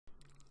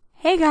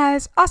Hey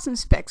guys, Awesome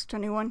Specs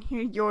 21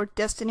 here, your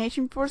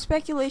destination for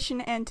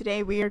speculation, and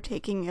today we are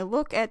taking a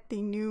look at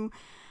the new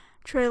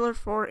trailer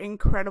for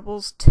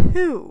Incredibles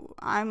 2.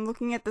 I'm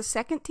looking at the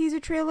second teaser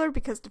trailer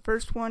because the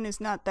first one is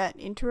not that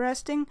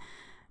interesting,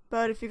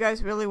 but if you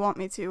guys really want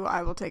me to,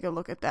 I will take a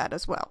look at that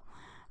as well.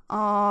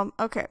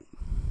 Okay.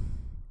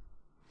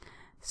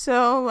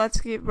 So,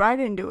 let's get right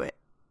into it.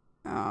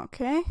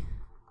 Okay.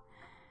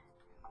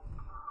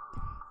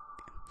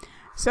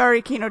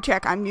 Sorry, Kino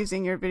Check, I'm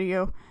using your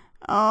video.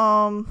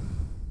 Got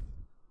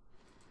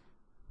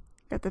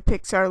the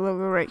Pixar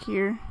logo right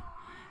here.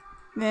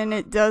 Then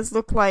it does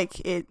look like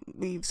it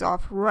leaves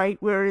off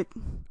right where it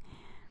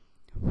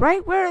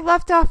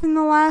left off in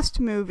the last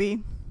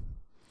movie.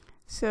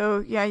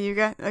 So yeah, you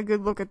got a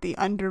good look at the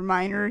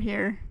Underminer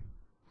here.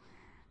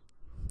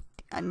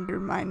 The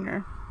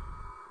Underminer.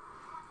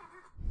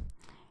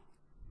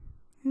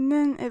 And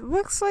then it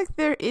looks like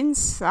they're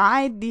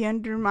inside the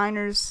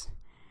Underminer's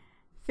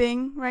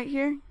thing right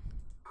here.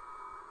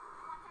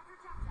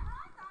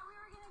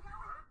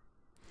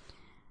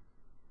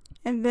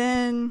 And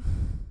then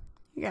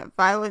you got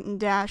Violet and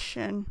Dash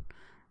and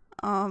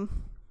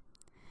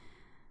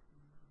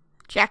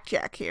Jack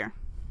here.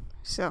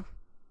 So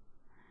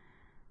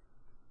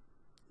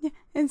yeah,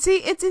 and see,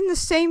 it's in the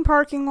same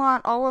parking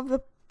lot. All of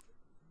the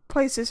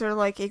places are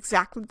like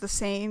exactly the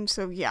same.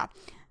 So yeah,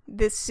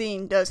 this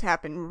scene does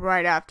happen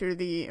right after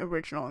the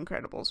original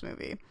Incredibles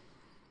movie.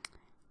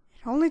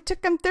 It only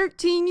took them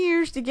 13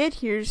 years to get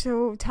here,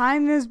 so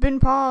time has been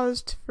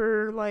paused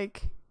for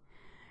like,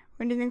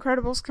 when did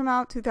Incredibles come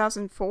out?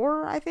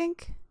 2004, I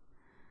think?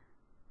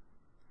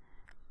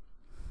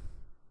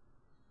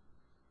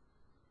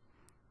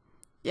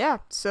 Yeah,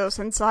 so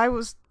since I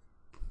was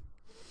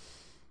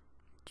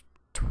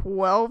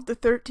 12 to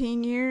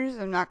 13 years,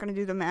 I'm not going to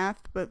do the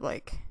math, but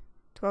like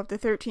 12 to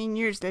 13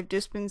 years they've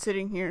just been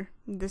sitting here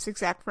in this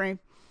exact frame.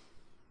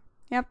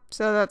 Yep,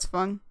 so that's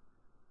fun.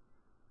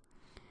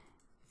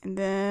 And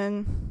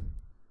then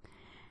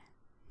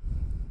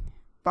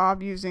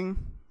Bob using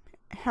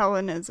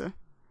Helen as a...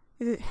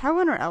 Is it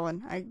Helen or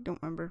Ellen? I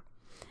don't remember.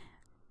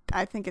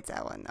 I think it's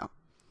Ellen, though.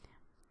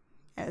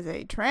 As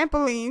a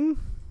trampoline.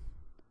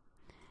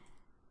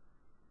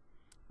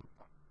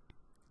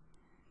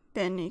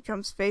 Then he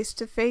comes face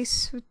to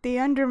face with the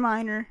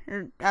Underminer.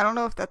 Or, I don't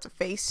know if that's a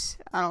face.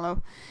 I don't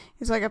know.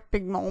 He's like a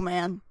big mole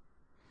man.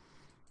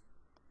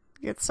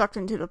 Gets sucked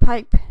into the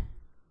pipe.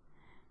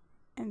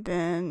 And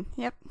then,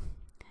 yep.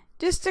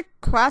 Just a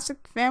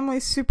classic family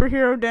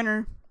superhero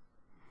dinner.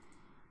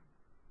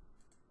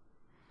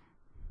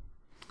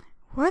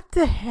 What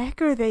the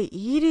heck are they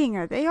eating?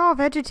 Are they all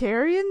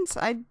vegetarians?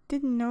 I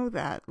didn't know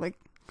that. Like,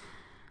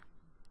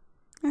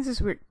 this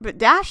is weird. But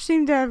Dash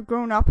seemed to have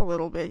grown up a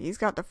little bit. He's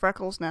got the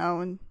freckles now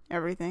and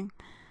everything.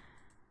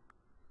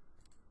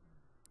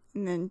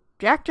 And then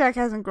Jack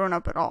hasn't grown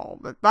up at all,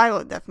 but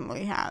Violet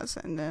definitely has.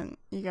 And then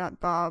you got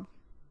Bob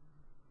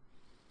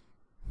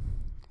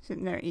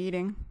sitting there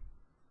eating.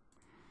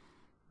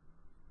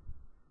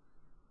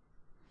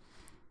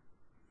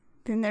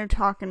 Then they're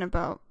talking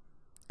about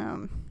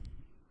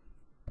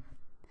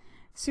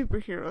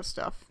superhero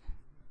stuff.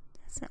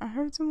 So I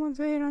heard someone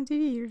say it on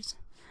TV years.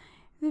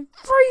 The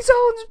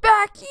Free-Zone's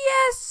back,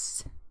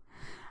 yes!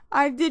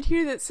 I did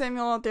hear that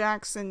Samuel L.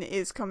 Jackson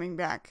is coming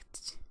back.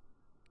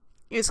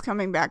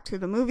 To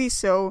the movie,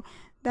 so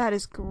that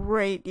is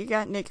great. You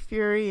got Nick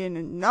Fury in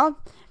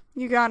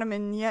you got him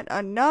in yet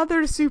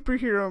another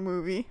superhero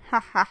movie.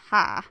 Ha ha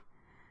ha.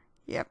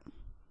 Yep.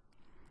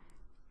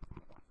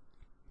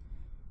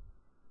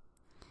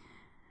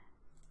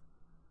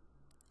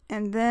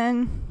 And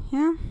then,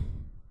 yeah.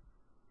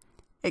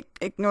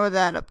 Ignore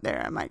that up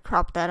there. I might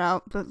crop that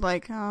out. But,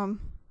 like, you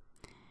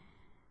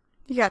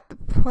got the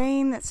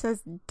plane that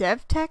says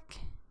DevTech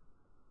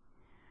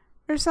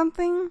or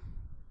something.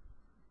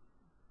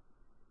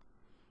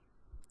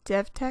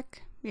 DevTech?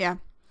 Yeah.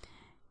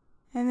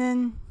 And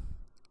then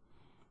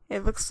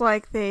it looks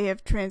like they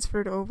have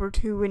transferred over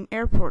to an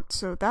airport,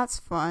 so that's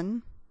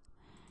fun.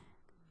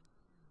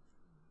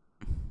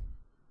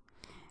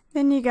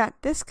 Then you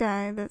got this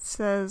guy that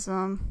says,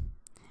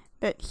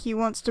 that he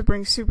wants to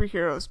bring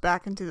superheroes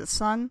back into the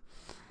sun.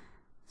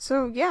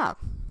 So, yeah.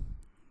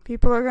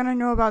 People are gonna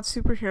know about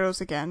superheroes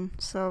again.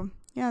 So,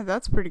 yeah,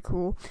 that's pretty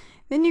cool.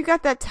 Then you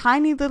got that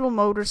tiny little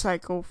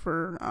motorcycle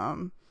for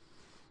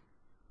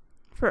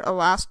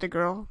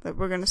Elastigirl that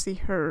we're gonna see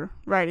her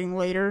riding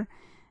later.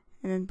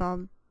 And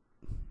then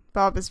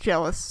Bob is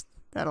jealous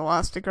that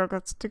Elastigirl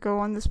gets to go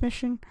on this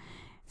mission.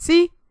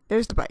 See?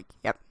 There's the bike.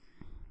 Yep.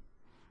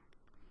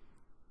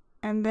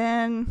 And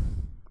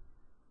then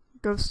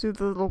goes through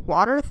the little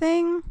water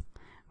thing,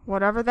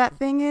 whatever that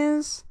thing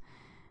is.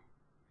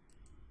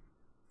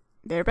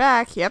 They're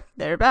back. Yep,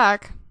 they're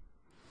back.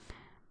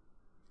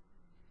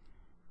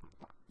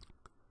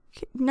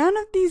 None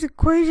of these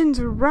equations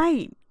are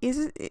right.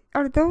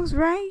 Are those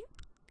right?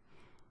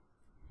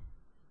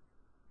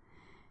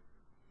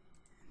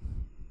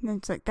 And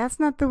it's like, that's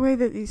not the way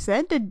that you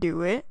said to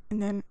do it.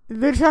 And then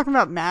they're talking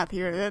about math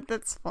here.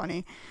 That's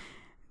funny.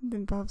 And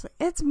then Bob's like,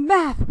 it's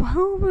math.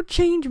 Who would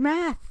change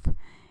math?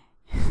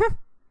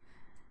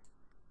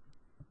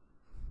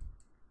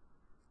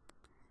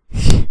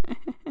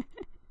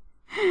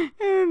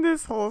 And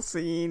this whole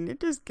scene,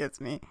 it just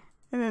gets me.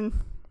 And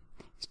then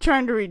he's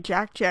trying to read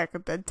Jack Jack a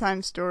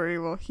bedtime story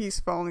while he's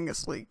falling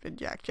asleep, and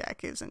Jack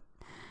Jack isn't.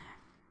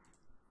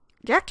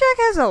 Jack Jack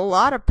has a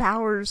lot of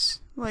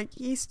powers. Like,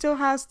 he still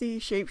has the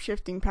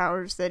shape-shifting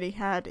powers that he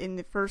had in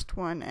the first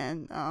one,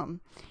 and,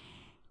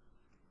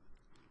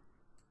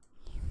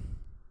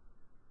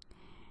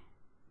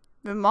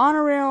 the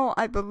monorail,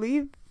 I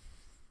believe,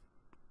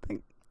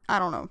 like, I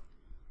don't know.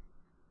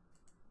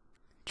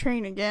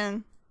 Train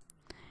again.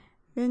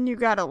 Then you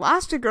got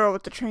Elastigirl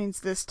with the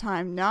trains this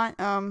time, not,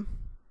 I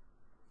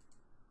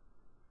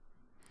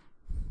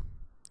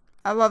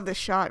love this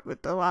shot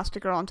with the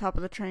Elastigirl on top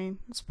of the train.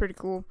 It's pretty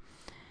cool.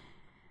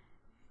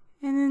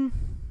 And then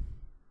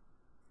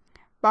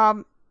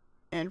Bob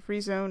and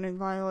Freezone and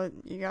Violet,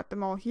 you got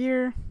them all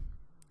here.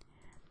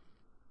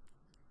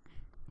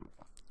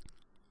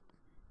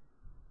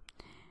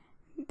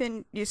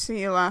 Then you see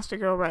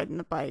Elastigirl riding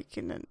the bike,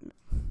 and then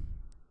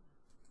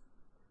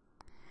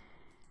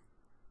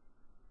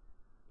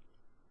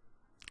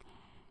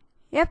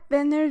yep,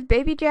 then there's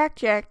baby Jack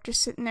Jack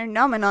just sitting there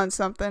numbing on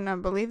something. I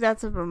believe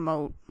that's a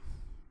remote.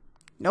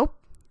 Nope.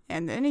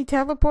 And then he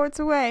teleports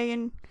away,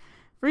 and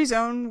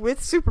Freezone,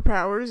 with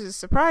superpowers, is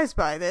surprised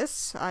by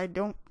this. I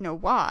don't know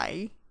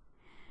why.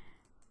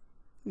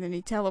 And then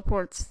he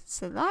teleports,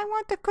 says, I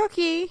want the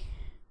cookie.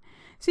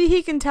 See,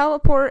 he can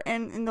teleport,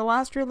 and in the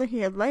last trailer he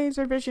had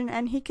laser vision,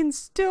 and he can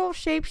still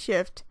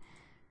shapeshift.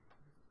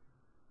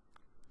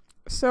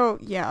 So,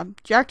 yeah,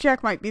 Jack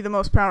Jack might be the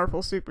most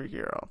powerful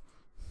superhero.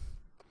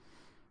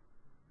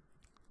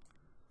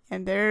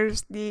 And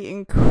there's the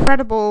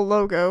Incredible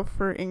logo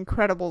for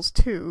Incredibles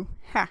 2.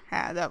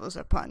 Haha, that was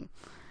a pun.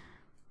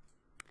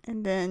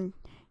 And then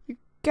you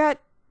got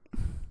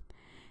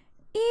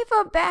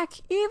Eva back.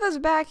 Eva's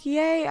back,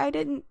 yay. I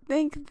didn't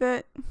think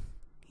that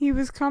he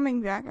was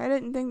coming back. I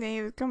didn't think that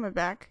he was coming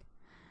back.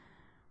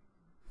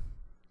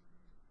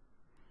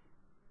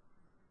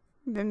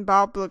 Then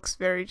Bob looks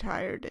very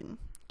tired, and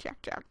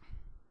Jack Jack.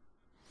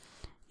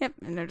 Yep,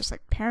 and they're just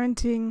like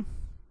parenting.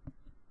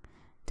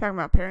 Talking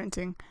about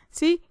parenting.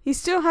 See, he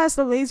still has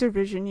the laser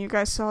vision. You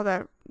guys saw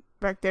that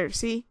back there.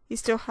 See, he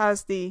still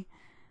has the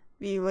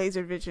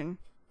laser vision.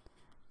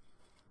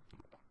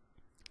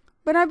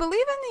 But I believe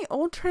in the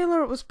old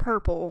trailer it was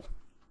purple.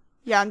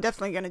 Yeah, I'm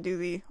definitely gonna do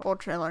the old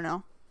trailer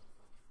now.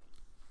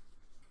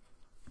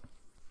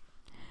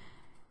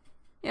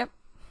 Yep.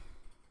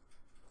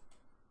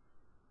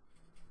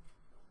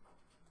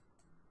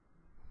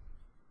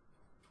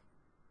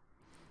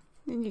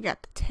 Then you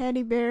got the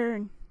teddy bear,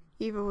 and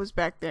Eva was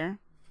back there.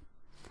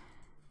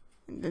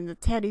 And then the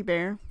teddy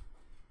bear.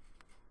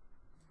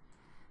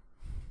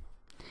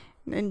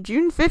 And then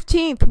June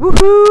 15th.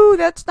 Woohoo!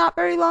 That's not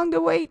very long to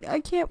wait. I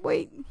can't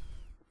wait.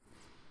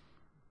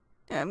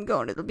 I'm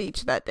going to the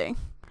beach that day.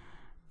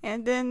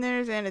 And then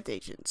there's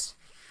annotations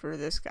for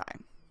this guy.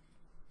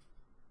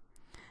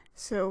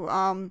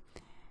 So,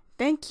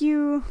 thank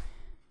you,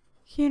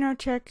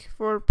 KinoCheck,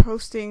 for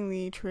posting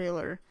the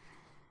trailer.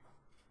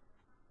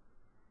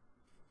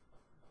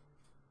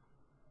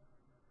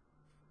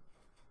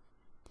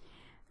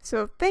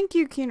 So, thank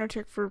you,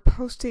 KinoCheck, for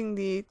posting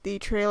the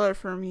trailer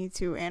for me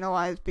to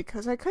analyze,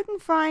 because I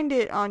couldn't find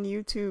it on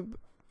YouTube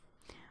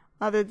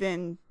other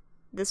than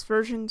this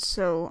version,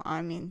 so,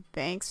 I mean,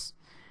 thanks.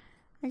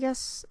 I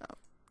guess I'll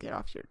get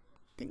off your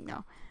thing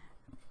now.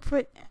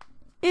 But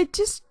it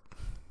just...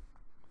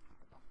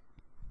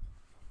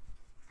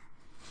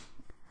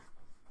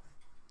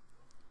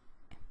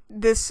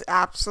 This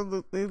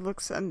absolutely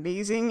looks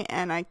amazing,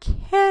 and I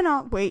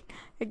cannot wait.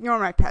 Ignore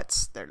my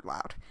pets, they're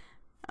loud.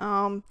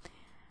 And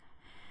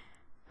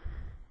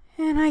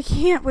I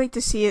can't wait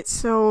to see it,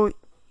 so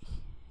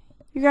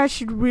you guys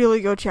should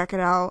really go check it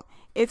out.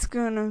 It's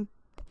gonna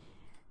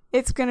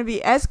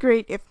be as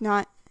great, if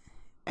not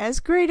as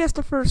great as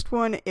the first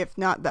one, if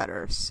not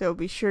better. So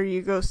be sure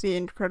you go see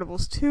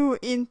Incredibles 2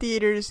 in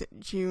theaters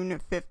June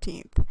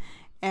 15th.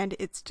 And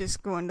it's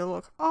just going to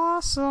look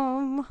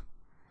awesome.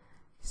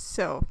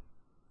 So,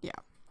 yeah.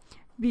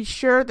 Be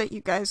sure that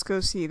you guys go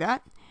see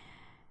that.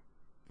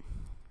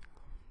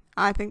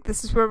 I think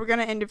this is where we're going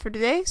to end it for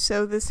today.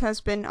 So this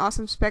has been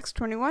Awesome Specs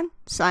 21,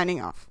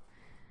 signing off.